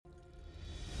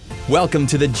Welcome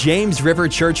to the James River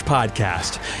Church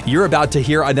Podcast. You're about to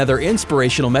hear another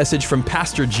inspirational message from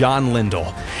Pastor John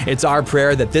Lindell. It's our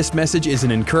prayer that this message is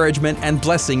an encouragement and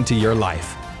blessing to your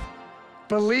life.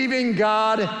 Believing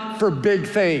God for big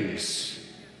things.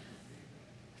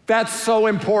 That's so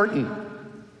important.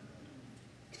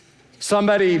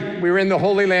 We were in the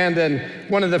Holy Land, and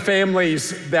one of the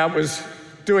families that was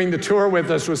doing the tour with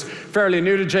us was fairly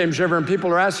new to James River, and people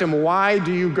are asking him, why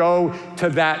do you go to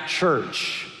that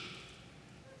church?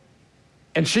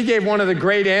 And she gave one of the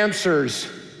great answers.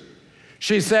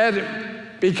 She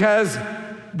said, because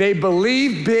they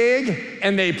believe big,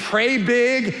 and they pray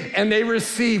big, and they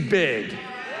receive big.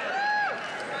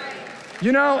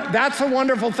 You know, that's a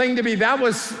wonderful thing to be. That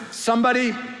was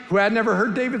somebody who had never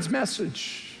heard David's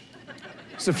message.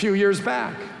 It's a few years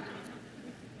back.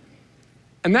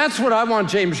 And that's what I want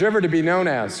James River to be known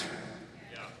as.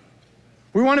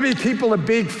 We want to be people of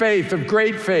big faith, of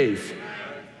great faith.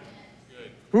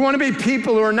 We want to be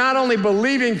people who are not only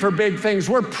believing for big things,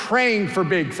 we're praying for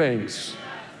big things.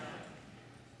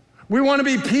 We want to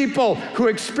be people who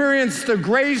experience the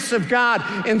grace of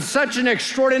God in such an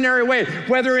extraordinary way,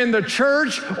 whether in the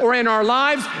church or in our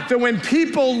lives, that when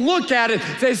people look at it,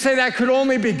 they say that could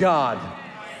only be God.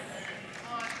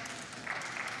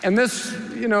 And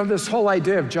this whole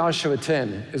idea of Joshua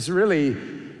 10 is really,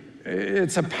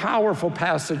 it's a powerful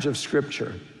passage of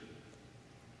Scripture.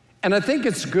 And I think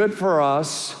it's good for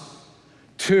us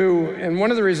and one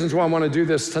of the reasons why I want to do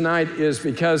this tonight is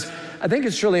because I think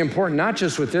it's really important, not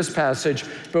just with this passage,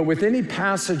 but with any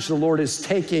passage the Lord is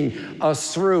taking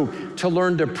us through, to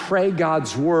learn to pray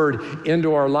God's word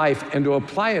into our life and to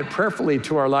apply it prayerfully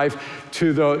to our life,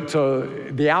 to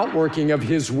the outworking of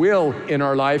his will in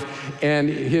our life and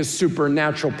his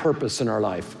supernatural purpose in our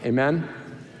life. Amen?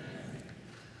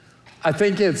 I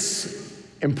think it's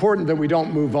important that we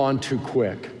don't move on too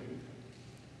quick.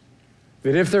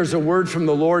 That if there's a word from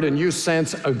the Lord and you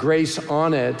sense a grace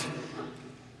on it,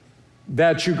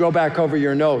 that you go back over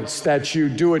your notes, that you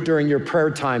do it during your prayer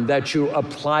time, that you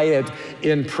apply it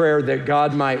in prayer, that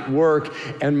God might work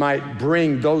and might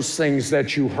bring those things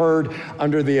that you heard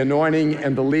under the anointing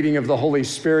and the leading of the Holy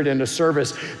Spirit into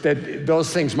service, that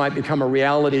those things might become a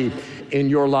reality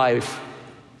in your life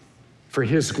for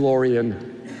his glory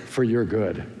and for your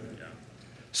good.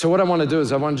 So what I want to do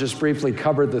is I want to just briefly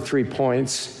cover the 3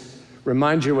 points,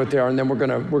 remind you what they are, and then we're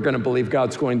going to believe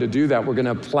God's going to do that. We're going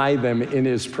to apply them in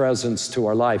his presence to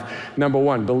our life. Number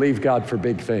 1, believe God for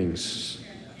big things.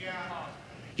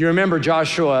 You remember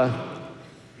Joshua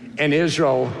and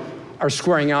Israel are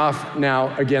squaring off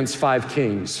now against 5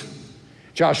 kings.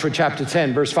 Joshua chapter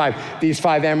 10, verse 5, these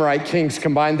 5 Amorite kings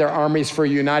combined their armies for a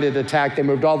united attack. They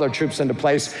moved all their troops into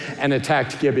place and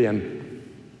attacked Gibeon.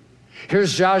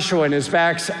 Here's Joshua, and his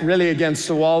back's really against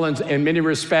the wall in many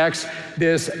respects.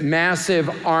 This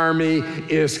massive army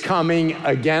is coming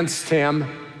against him.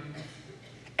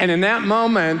 And in that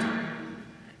moment,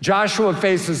 Joshua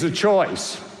faces a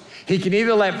choice. He can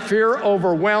either let fear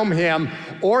overwhelm him,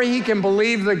 or he can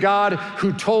believe the God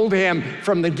who told him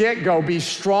from the get-go, be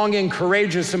strong and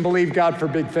courageous and believe God for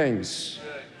big things.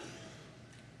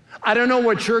 I don't know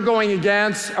what you're going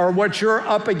against or what you're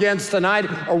up against tonight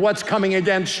or what's coming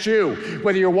against you.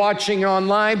 Whether you're watching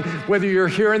online, whether you're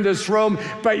here in this room,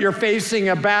 but you're facing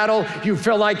a battle, you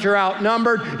feel like you're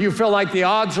outnumbered, you feel like the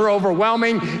odds are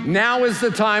overwhelming. Now is the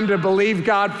time to believe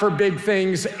God for big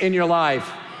things in your life.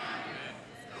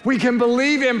 We can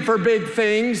believe him for big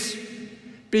things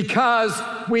because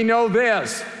we know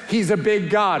this. He's a big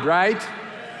God, right?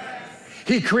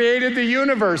 He created the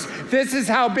universe. This is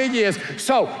how big he is.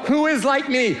 So who is like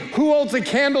me? Who holds a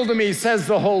candle to me, says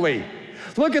the holy.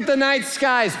 Look at the night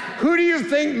skies. Who do you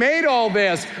think made all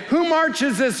this? Who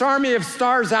marches this army of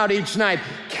stars out each night,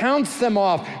 counts them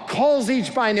off, calls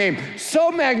each by name,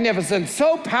 so magnificent,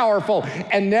 so powerful,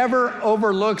 and never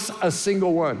overlooks a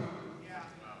single one.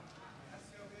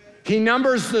 He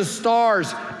numbers the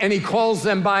stars and he calls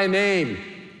them by name.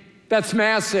 That's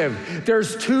massive.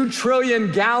 There's 2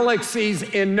 trillion galaxies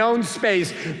in known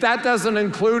space. That doesn't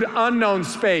include unknown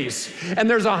space. And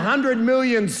there's 100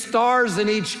 million stars in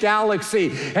each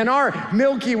galaxy. And our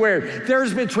Milky Way,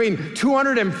 there's between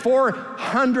 200 and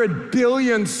 400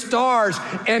 billion stars.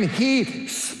 And he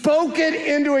spoke it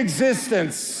into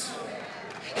existence.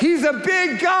 He's a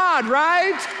big God,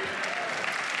 right?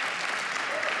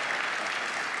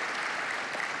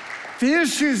 The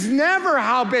issue is never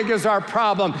how big is our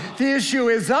problem. The issue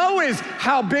is always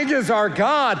how big is our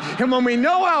God. And when we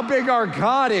know how big our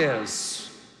God is,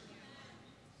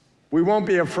 we won't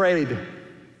be afraid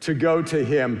to go to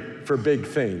him for big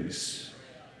things.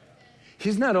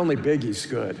 He's not only big, he's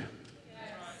good.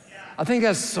 I think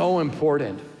that's so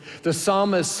important. The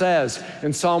psalmist says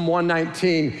in Psalm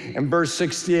 119 and verse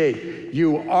 68,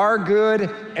 you are good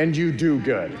and you do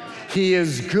good. He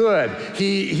is good.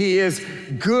 He is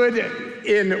good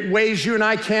in ways you and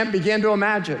I can't begin to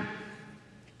imagine.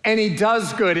 And he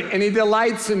does good, and he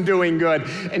delights in doing good.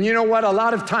 And you know what? A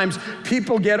lot of times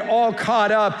people get all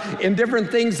caught up in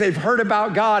different things they've heard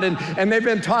about God, and they've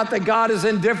been taught that God is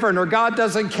indifferent, or God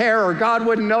doesn't care, or God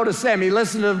wouldn't notice them. He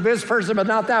listens to this person, but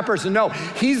not that person. No,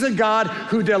 he's a God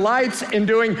who delights in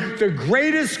doing the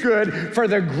greatest good for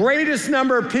the greatest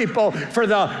number of people for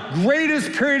the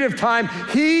greatest period of time.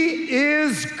 He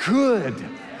is good,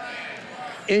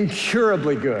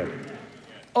 incurably good,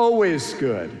 always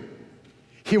good.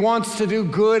 He wants to do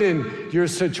good in your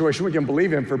situation. We can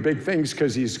believe him for big things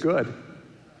because he's good.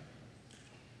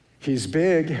 He's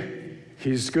big,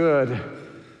 he's good,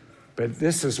 but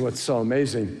this is what's so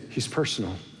amazing. He's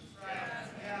personal.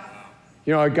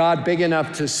 You know, a God big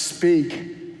enough to speak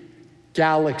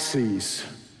galaxies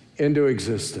into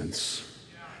existence.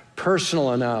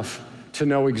 Personal enough to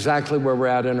know exactly where we're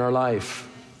at in our life.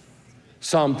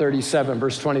 Psalm 37,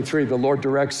 verse 23, the Lord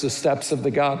directs the steps of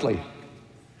the godly.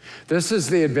 This is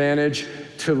the advantage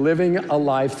to living a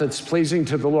life that's pleasing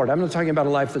to the Lord. I'm not talking about a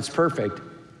life that's perfect.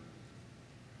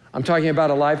 I'm talking about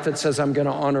a life that says, I'm going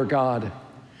to honor God.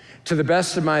 To the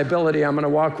best of my ability, I'm going to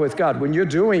walk with God. When you're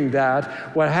doing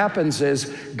that, what happens is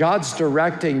God's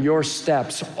directing your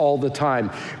steps all the time.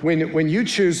 When you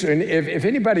choose, and if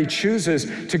anybody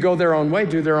chooses to go their own way,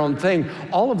 do their own thing,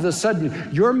 all of a sudden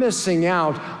you're missing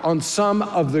out on some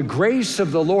of the grace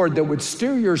of the Lord that would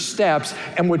steer your steps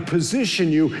and would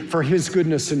position you for his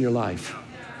goodness in your life.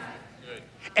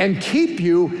 And keep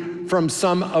you from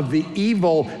some of the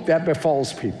evil that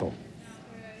befalls people.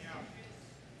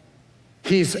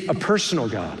 He's a personal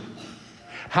God.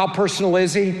 How personal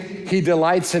is he? He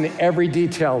delights in every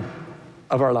detail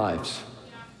of our lives.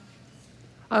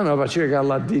 I don't know about you, I got a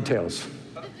lot of details.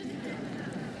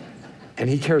 And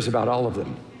he cares about all of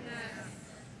them.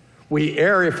 We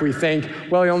err if we think,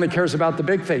 well, he only cares about the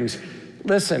big things.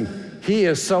 Listen, he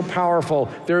is so powerful.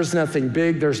 There's nothing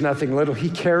big, there's nothing little. He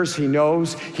cares, he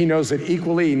knows it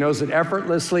equally, he knows it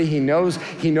effortlessly, he knows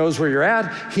where you're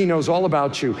at, he knows all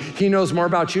about you. He knows more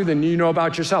about you than you know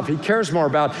about yourself. He cares more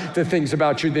about the things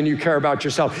about you than you care about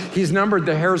yourself. He's numbered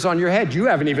the hairs on your head. You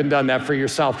haven't even done that for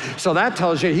yourself. So that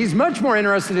tells you he's much more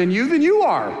interested in you than you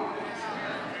are.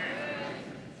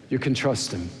 You can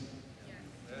trust him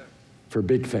for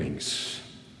big things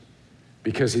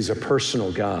because he's a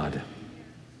personal God.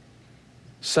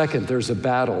 Second, there's a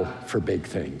battle for big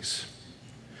things.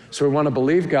 So we want to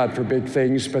believe God for big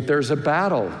things, but there's a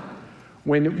battle.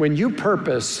 When you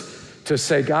purpose to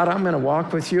say, God, I'm going to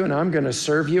walk with you and I'm going to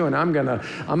serve you and I'm going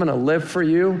to live for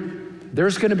you,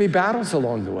 there's going to be battles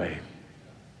along the way.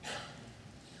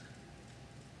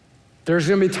 There's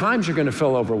going to be times you're going to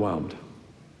feel overwhelmed.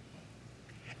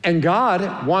 And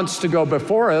God wants to go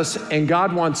before us and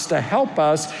God wants to help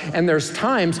us, and there's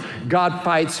times God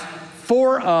fights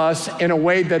for us in a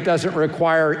way that doesn't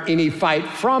require any fight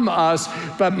from us.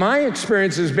 But my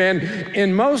experience has been,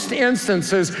 in most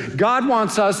instances, God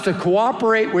wants us to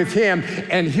cooperate with him,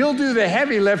 and he'll do the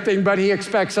heavy lifting, but he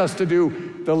expects us to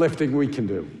do the lifting we can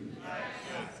do.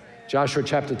 Joshua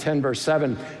chapter 10, verse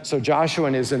 7. So Joshua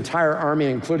and his entire army,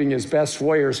 including his best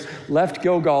warriors, left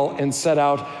Gilgal and set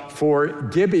out for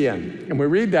Gibeon. And we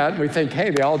read that and we think, hey,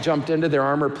 they all jumped into their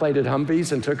armor-plated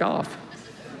Humvees and took off.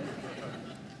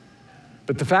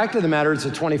 But the fact of the matter is,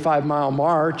 a 25-mile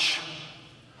march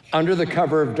under the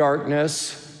cover of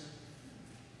darkness,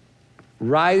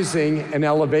 rising an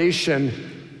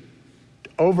elevation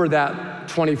over that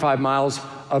 25 miles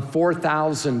of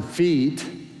 4,000 feet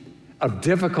of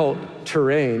difficult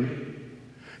terrain.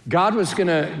 God was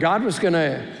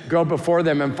gonna go before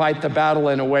them and fight the battle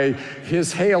in a way.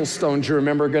 His hailstones, you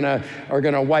remember, are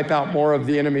gonna wipe out more of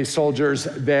the enemy soldiers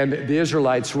than the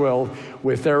Israelites will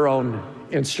with their own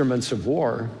instruments of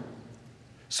war.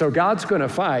 So God's gonna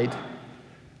fight,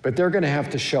 but they're gonna have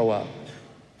to show up.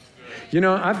 You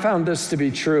know, I found this to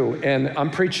be true, and I'm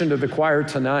preaching to the choir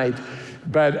tonight,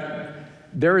 but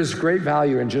there is great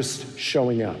value in just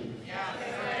showing up.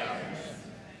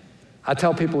 I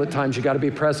tell people at times, you gotta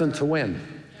be present to win.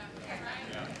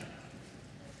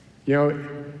 You know,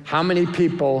 how many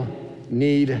people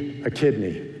need a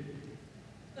kidney?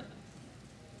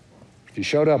 If you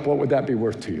showed up, what would that be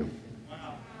worth to you?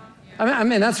 I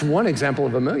mean, that's one example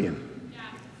of a million.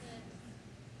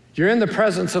 You're in the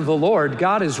presence of the Lord.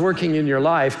 God is working in your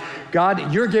life.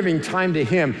 God, you're giving time to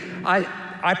him.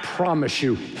 I promise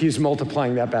you, he's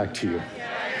multiplying that back to you.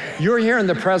 You're here in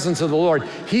the presence of the Lord.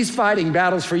 He's fighting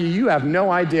battles for you. You have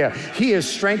no idea. He is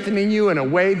strengthening you in a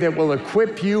way that will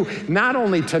equip you not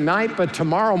only tonight, but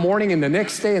tomorrow morning and the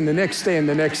next day and the next day and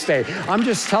the next day. I'm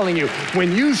just telling you,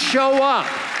 when you show up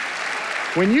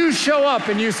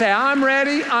and you say, I'm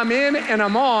ready, I'm in, and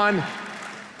I'm on,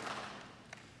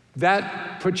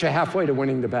 that puts you halfway to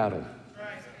winning the battle.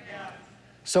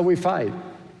 So we fight.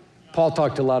 Paul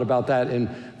talked a lot about that in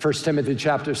 1 Timothy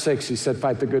chapter 6. He said,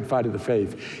 fight the good fight of the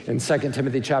faith. In 2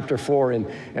 Timothy chapter 4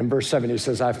 and verse 7, he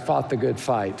says, I've fought the good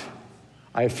fight.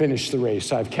 I have finished the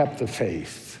race. I've kept the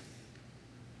faith.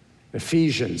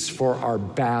 Ephesians, for our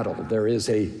battle. There is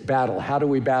a battle. How do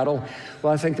we battle?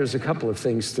 Well, I think there's a couple of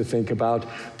things to think about.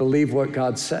 Believe what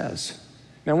God says.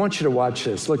 Now, I want you to watch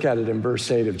this. Look at it in verse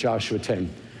 8 of Joshua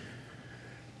 10.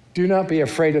 Do not be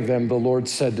afraid of them, the Lord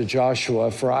said to Joshua,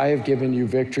 for I have given you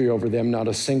victory over them. Not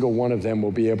a single one of them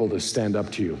will be able to stand up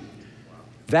to you.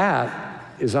 That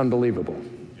is unbelievable.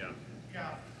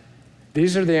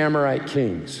 These are the Amorite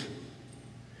kings.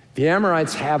 The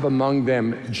Amorites have among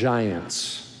them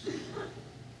giants.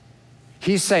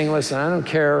 He's saying, listen, I don't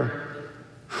care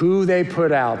who they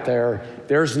put out there.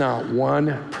 There's not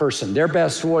one person. Their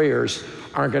best warriors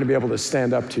aren't going to be able to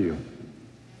stand up to you.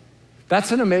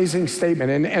 That's an amazing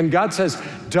statement. And God says,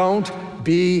 don't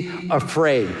be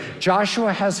afraid.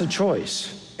 Joshua has a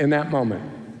choice in that moment.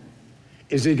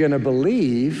 Is he going to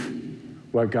believe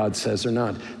what God says or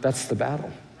not? That's the battle.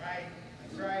 Right.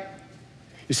 That's right.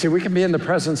 You see, we can be in the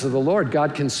presence of the Lord.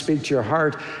 God can speak to your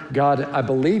heart. God, I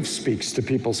believe, speaks to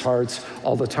people's hearts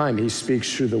all the time. He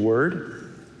speaks through the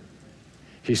word.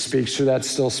 He speaks through that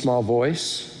still small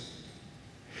voice.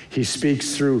 He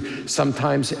speaks through,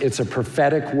 sometimes it's a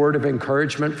prophetic word of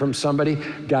encouragement from somebody.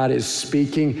 God is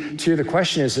speaking to you. The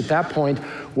question is, at that point,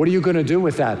 what are you going to do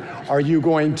with that? Are you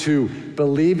going to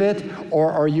believe it,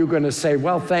 or are you going to say,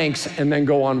 well, thanks, and then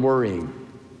go on worrying?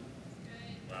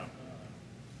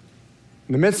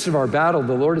 In the midst of our battle,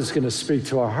 the Lord is going to speak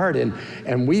to our heart,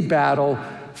 and we battle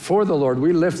for the Lord.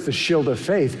 We lift the shield of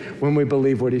faith when we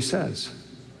believe what he says.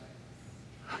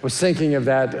 I was thinking of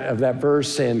that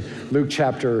verse in Luke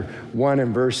chapter 1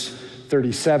 and verse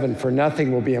 37, for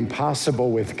nothing will be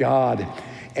impossible with God.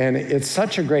 And it's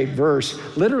such a great verse.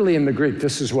 Literally in the Greek,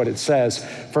 this is what it says,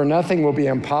 for nothing will be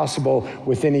impossible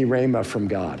with any rhema from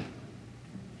God.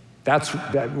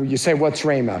 You say, what's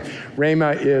rhema?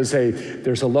 Rhema is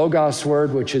there's a logos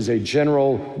word, which is a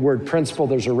general word principle.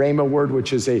 There's a rhema word,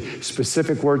 which is a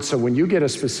specific word. So when you get a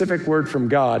specific word from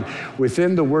God,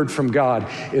 within the word from God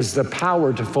is the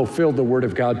power to fulfill the word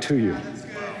of God to you.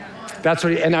 That's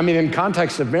what, and I mean, in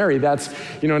context of Mary, that's,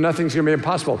 nothing's gonna be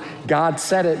impossible. God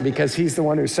said it because he's the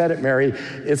one who said it, Mary.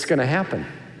 It's gonna happen.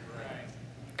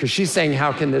 Because she's saying,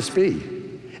 how can this be?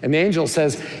 And the angel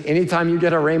says, anytime you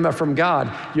get a rhema from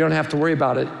God, you don't have to worry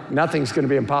about it. Nothing's going to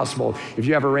be impossible. If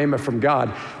you have a rhema from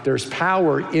God, there's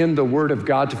power in the word of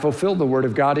God to fulfill the word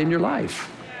of God in your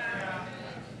life.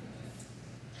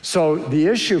 So the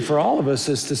issue for all of us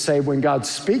is to say, when God's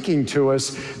speaking to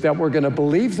us, that we're going to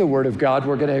believe the word of God,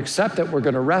 we're going to accept it, we're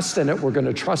going to rest in it, we're going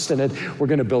to trust in it, we're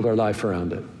going to build our life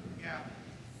around it.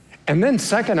 And then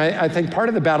second, I think part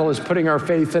of the battle is putting our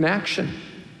faith in action.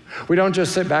 We don't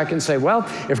just sit back and say, well,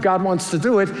 if God wants to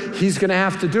do it, he's going to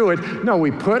have to do it. No, we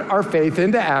put our faith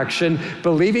into action,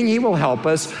 believing he will help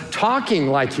us, talking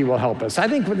like he will help us. I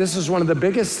think this is one of the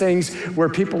biggest things where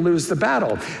people lose the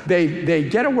battle. They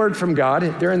get a word from God,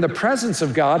 they're in the presence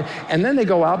of God, and then they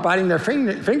go out biting their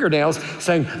fingernails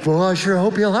saying, well, I sure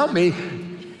hope he'll help me.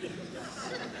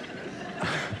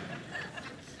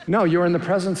 No, you're in the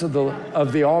presence of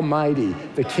the Almighty,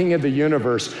 the King of the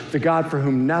universe, the God for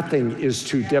whom nothing is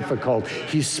too difficult.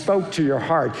 He spoke to your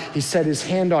heart. He set his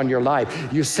hand on your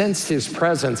life. You sensed his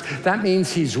presence. That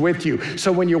means he's with you.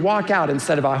 So when you walk out,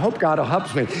 instead of, I hope God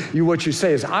helps me, what you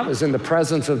say is, I was in the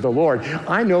presence of the Lord.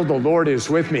 I know the Lord is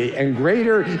with me, and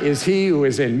greater is he who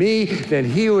is in me than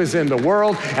he who is in the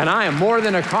world, and I am more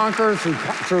than a conqueror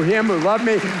through him who loved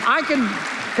me.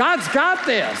 God's got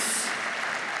this.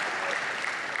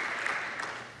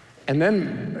 And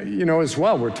then, as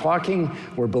well, we're talking,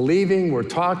 we're believing, we're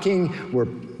talking,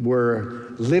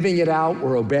 we're living it out,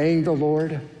 we're obeying the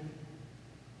Lord.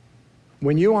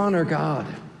 When you honor God,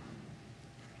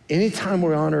 anytime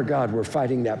we honor God, we're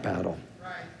fighting that battle.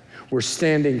 Right. We're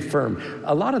standing firm.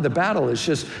 A lot of the battle is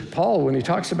just, Paul, when he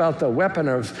talks about the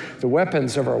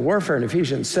weapons of our warfare in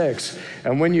Ephesians 6,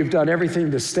 and when you've done everything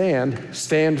to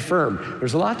stand firm.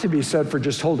 There's a lot to be said for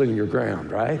just holding your ground,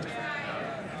 right?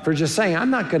 for just saying,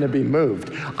 I'm not going to be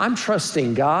moved. I'm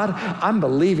trusting God. I'm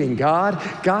believing God.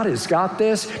 God has got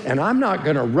this, and I'm not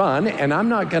going to run, and I'm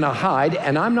not going to hide,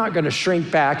 and I'm not going to shrink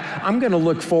back. I'm going to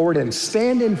look forward and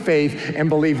stand in faith and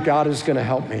believe God is going to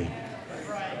help me.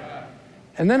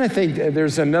 And then I think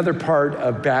there's another part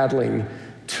of battling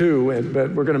too,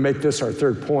 but we're going to make this our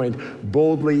third point,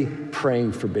 boldly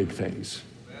praying for big things.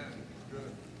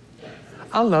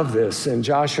 I love this in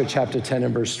Joshua chapter 10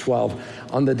 and verse 12.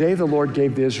 On the day the Lord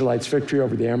gave the Israelites victory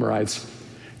over the Amorites,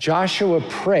 Joshua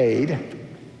prayed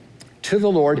to the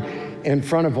Lord in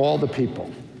front of all the people.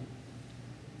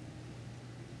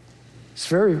 It's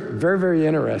very, very, very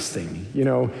interesting. You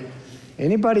know,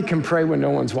 anybody can pray when no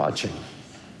one's watching.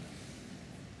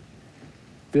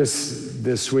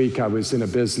 This week I was in a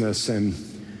business and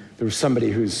there was somebody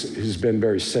who's been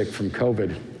very sick from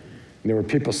COVID. And there were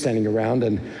people standing around,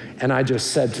 and I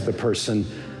just said to the person,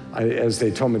 as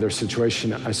they told me their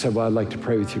situation, I said, well, I'd like to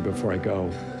pray with you before I go.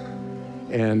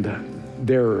 And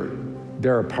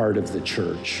they're a part of the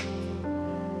church.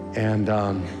 And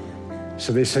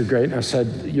so they said, great. And I said,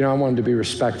 you know, I wanted to be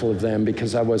respectful of them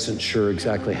because I wasn't sure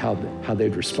exactly how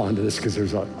they'd respond to this, because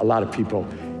there's a lot of people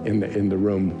in the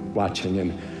room watching.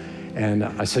 And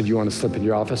I said, you want to slip in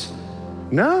your office?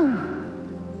 No,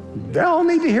 they all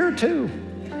need to hear it too.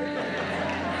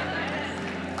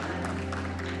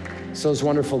 So it's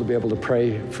wonderful to be able to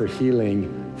pray for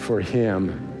healing for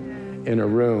him in a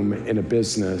room, in a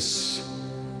business,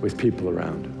 with people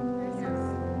around.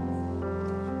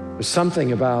 There's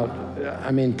something about,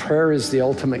 prayer is the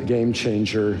ultimate game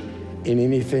changer in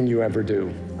anything you ever do.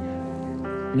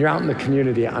 When you're out in the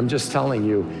community, I'm just telling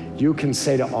you, you can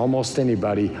say to almost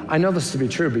anybody, I know this to be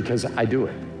true because I do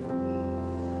it.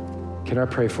 Can I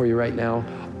pray for you right now?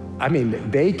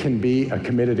 They can be a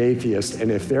committed atheist, and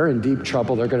if they're in deep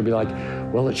trouble, they're going to be like,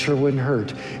 well, it sure wouldn't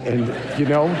hurt. And, you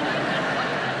know,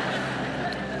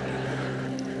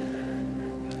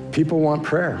 people want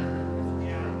prayer.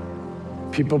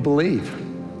 People believe.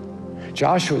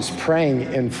 Joshua's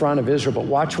praying in front of Israel, but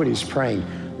watch what he's praying.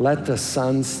 Let the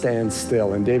sun stand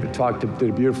still. And David did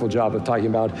a beautiful job of talking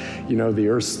about, you know, the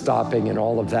earth stopping and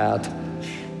all of that.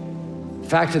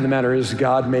 Fact of the matter is,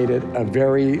 God made it a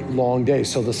very long day.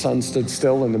 So the sun stood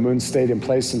still and the moon stayed in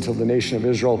place until the nation of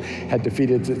Israel had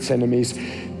defeated its enemies.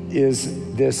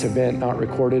 Is this event not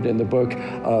recorded in the book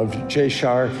of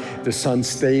Jashar? The sun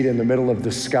stayed in the middle of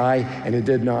the sky and it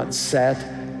did not set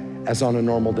as on a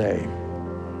normal day.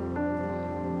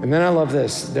 And then I love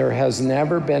this. There has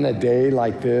never been a day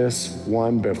like this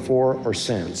one before or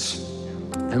since.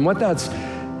 And what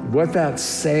that's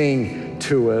saying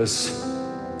to us,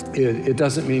 it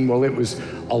doesn't mean, well, it was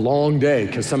a long day,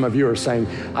 because some of you are saying,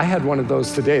 I had one of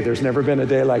those today. There's never been a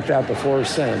day like that before or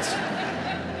since.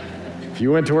 If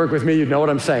you went to work with me, you'd know what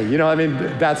I'm saying. You know,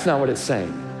 that's not what it's saying.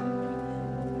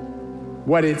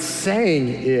 What it's saying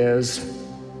is,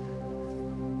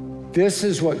 this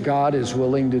is what God is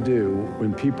willing to do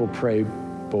when people pray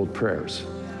bold prayers.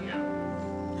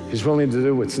 He's willing to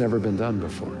do what's never been done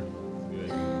before.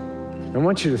 I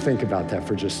want you to think about that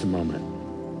for just a moment.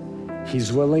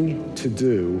 He's willing to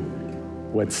do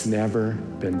what's never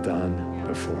been done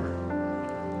before.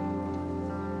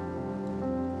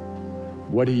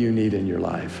 What do you need in your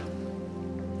life?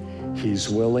 He's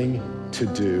willing to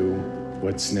do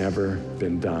what's never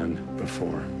been done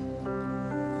before.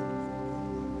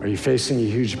 Are you facing a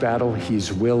huge battle?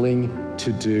 He's willing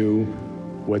to do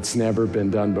what's never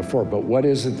been done before. But what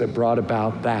is it that brought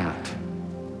about that?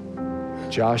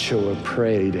 Joshua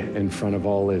prayed in front of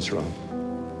all Israel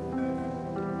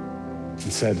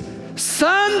and said,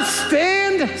 sun,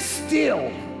 stand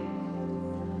still.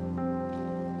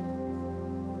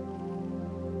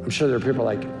 I'm sure there are people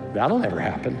like, that'll never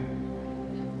happen,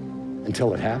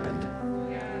 until it happened.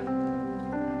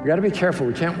 We got to be careful.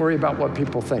 We can't worry about what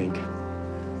people think.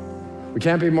 We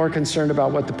can't be more concerned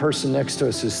about what the person next to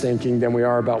us is thinking than we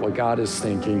are about what God is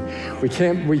thinking.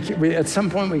 We at some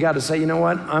point we got to say, you know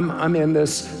what, I'm in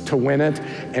this to win it,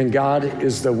 and God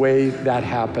is the way that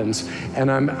happens. And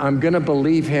I'm gonna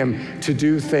believe him to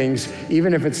do things,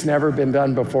 even if it's never been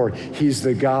done before. He's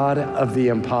the God of the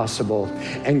impossible.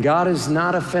 And God is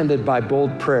not offended by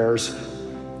bold prayers.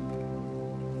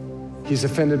 He's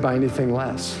offended by anything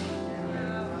less.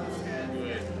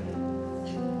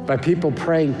 By people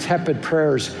praying tepid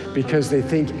prayers because they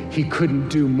think he couldn't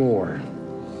do more.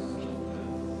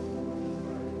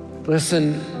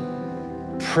 Listen,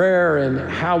 prayer and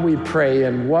how we pray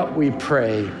and what we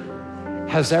pray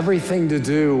has everything to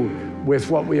do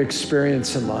with what we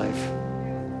experience in life.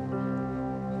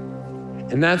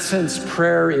 In that sense,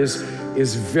 prayer is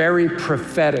very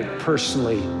prophetic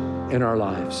personally in our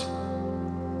lives.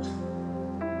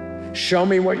 Show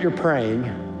me what you're praying,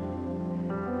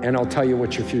 and I'll tell you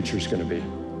what your future's gonna be.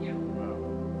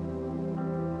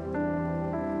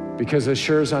 Because as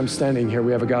sure as I'm standing here,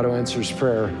 we have a God who answers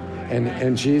prayer.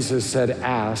 And Jesus said,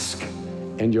 ask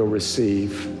and you'll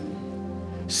receive.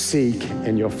 Seek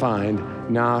and you'll find.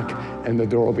 Knock and the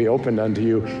door will be opened unto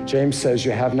you. James says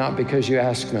you have not because you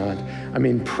ask not. I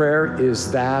mean, prayer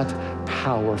is that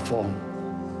powerful.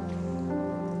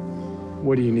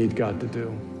 What do you need God to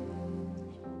do?